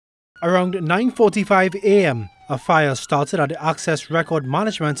Around 9:45 a.m., a fire started at the Access Record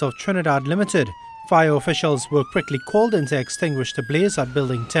Management of Trinidad Limited. Fire officials were quickly called in to extinguish the blaze at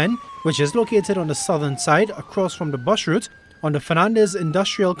Building 10, which is located on the southern side across from the bus route on the Fernandes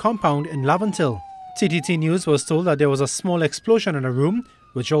Industrial Compound in Laventil. TTT News was told that there was a small explosion in a room,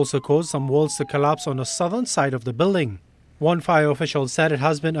 which also caused some walls to collapse on the southern side of the building. One fire official said it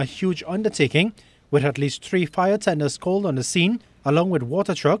has been a huge undertaking, with at least 3 fire tenders called on the scene, along with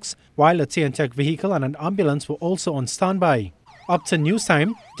water trucks, while a T&Tech vehicle and an ambulance were also on standby. Up to news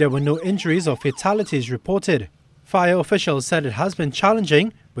time, there were no injuries or fatalities reported. Fire officials said it has been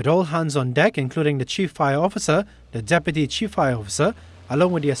challenging, with all hands on deck, including the Chief Fire Officer, the Deputy Chief Fire Officer,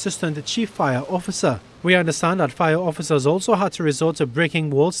 along with the Assistant Chief Fire Officer. We understand that fire officers also had to resort to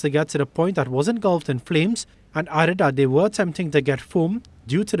breaking walls to get to the point that was engulfed in flames, and added that they were attempting to get foam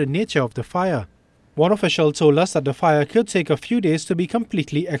due to the nature of the fire. One official told us that the fire could take a few days to be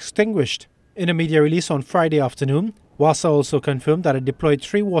completely extinguished. In a media release on Friday afternoon, WASA also confirmed that it deployed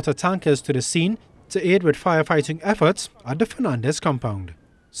 3 water tankers to the scene to aid with firefighting efforts at the Fernandes compound.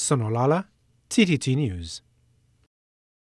 Sunil Lalla, TTT News.